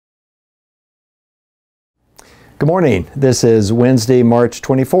Good morning. This is Wednesday, March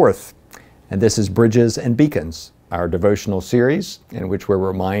 24th, and this is Bridges and Beacons, our devotional series in which we're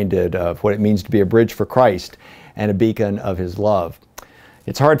reminded of what it means to be a bridge for Christ and a beacon of His love.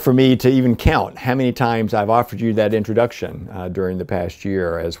 It's hard for me to even count how many times I've offered you that introduction during the past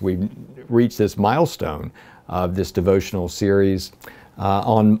year as we reach this milestone of this devotional series.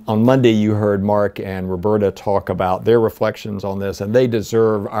 On Monday, you heard Mark and Roberta talk about their reflections on this, and they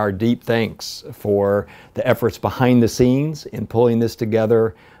deserve our deep thanks for the efforts behind the scenes in pulling this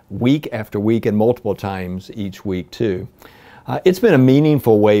together week after week and multiple times each week too. It's been a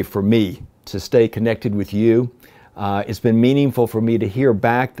meaningful way for me to stay connected with you. It's been meaningful for me to hear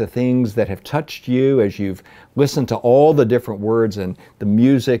back the things that have touched you as you've listened to all the different words and the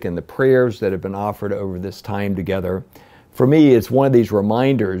music and the prayers that have been offered over this time together. For me, it's one of these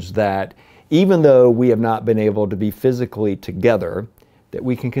reminders that even though we have not been able to be physically together, that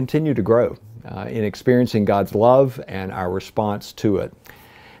we can continue to grow in experiencing God's love and our response to it.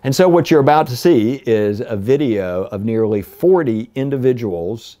 And so what you're about to see is a video of nearly 40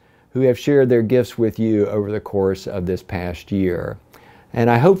 individuals who have shared their gifts with you over the course of this past year. And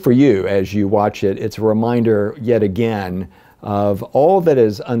I hope for you, as you watch it, it's a reminder yet again of all that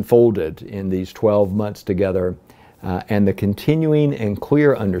has unfolded in these 12 months together and the continuing and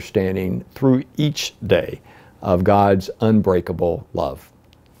clear understanding through each day of God's unbreakable love.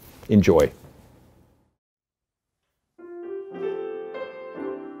 Enjoy.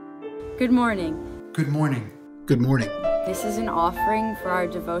 Good morning. Good morning. Good morning. This is an offering for our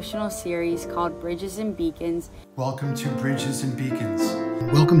devotional series called Bridges and Beacons. Welcome to Bridges and Beacons.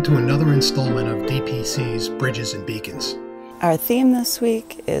 Welcome to another installment of DPC's Bridges and Beacons. Our theme this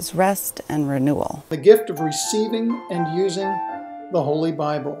week is rest and renewal. The gift of receiving and using the Holy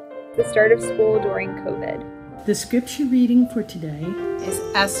Bible. The start of school during COVID. The scripture reading for today is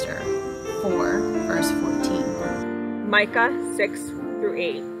Esther 4, verse 14. Micah 6 through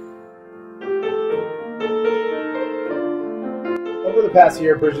 8. Over the past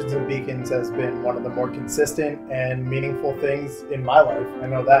year, Bridges and Beacons has been one of the more consistent and meaningful things in my life. I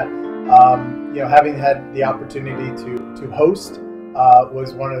know that. Having had the opportunity to host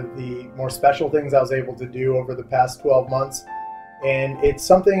was one of the more special things I was able to do over the past 12 months. And it's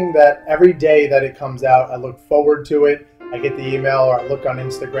something that every day that it comes out, I look forward to it. I get the email or I look on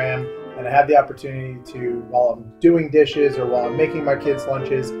Instagram and I have the opportunity to, while I'm doing dishes or while I'm making my kids'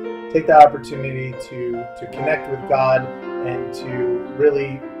 lunches, take the opportunity to connect with God and to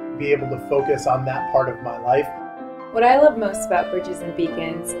really be able to focus on that part of my life. What I love most about Bridges and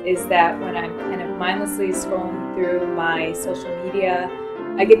Beacons is that when I'm kind of mindlessly scrolling through my social media,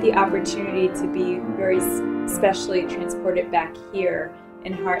 I get the opportunity to be very specially transported back here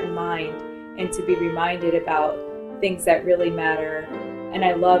in heart and mind and to be reminded about things that really matter. And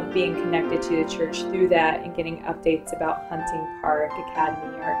I love being connected to the church through that and getting updates about Hunting Park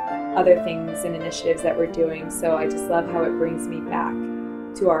Academy or other things and initiatives that we're doing. So I just love how it brings me back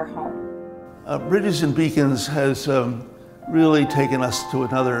to our home. Bridges and Beacons has really taken us to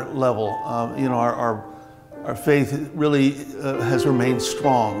another level. Our faith really has remained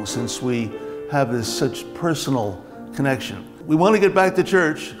strong since we have this such personal connection. We want to get back to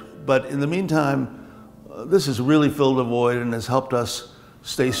church, but in the meantime, this has really filled a void and has helped us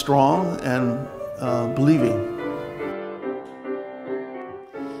stay strong and believing.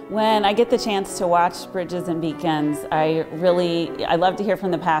 When I get the chance to watch Bridges and Beacons, I love to hear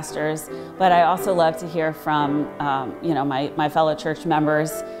from the pastors, but I also love to hear from my fellow church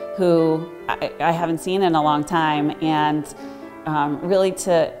members who I haven't seen in a long time, and really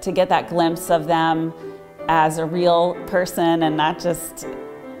to get that glimpse of them as a real person and not just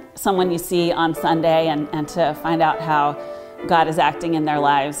someone you see on Sunday, and to find out how God is acting in their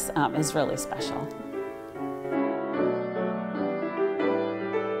lives is really special.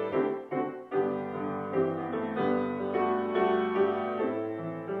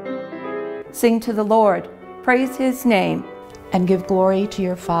 Sing to the Lord, praise His name, and give glory to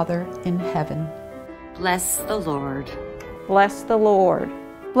your Father in heaven. Bless the Lord. Bless the Lord.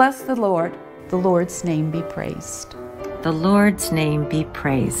 Bless the Lord. The Lord's name be praised. The Lord's name be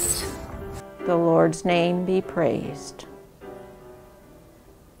praised. The Lord's name be praised.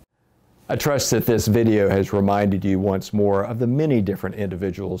 I trust that this video has reminded you once more of the many different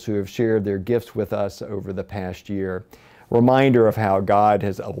individuals who have shared their gifts with us over the past year. Reminder of how God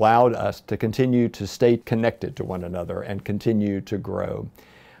has allowed us to continue to stay connected to one another and continue to grow.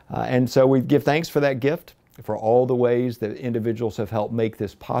 And so we give thanks for that gift, for all the ways that individuals have helped make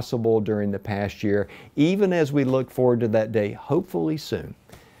this possible during the past year, even as we look forward to that day, hopefully soon,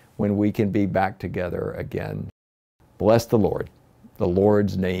 when we can be back together again. Bless the Lord. The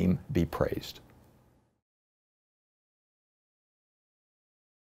Lord's name be praised.